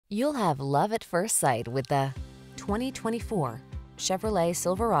You'll have love at first sight with the 2024 Chevrolet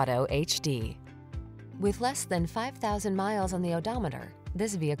Silverado HD. With less than 5,000 miles on the odometer,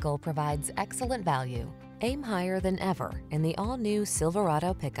 this vehicle provides excellent value. Aim higher than ever in the all-new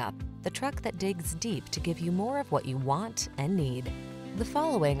Silverado pickup, the truck that digs deep to give you more of what you want and need. The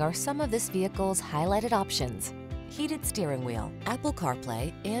following are some of this vehicle's highlighted options: heated steering wheel, Apple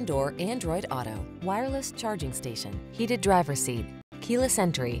CarPlay and/or Android Auto, wireless charging station, heated driver's seat, keyless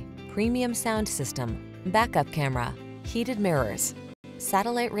entry, premium sound system, backup camera, heated mirrors,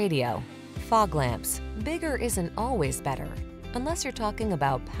 satellite radio, fog lamps. Bigger isn't always better, unless you're talking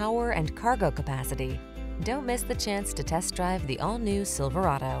about power and cargo capacity. Don't miss the chance to test drive the all-new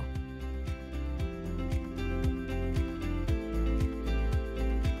Silverado.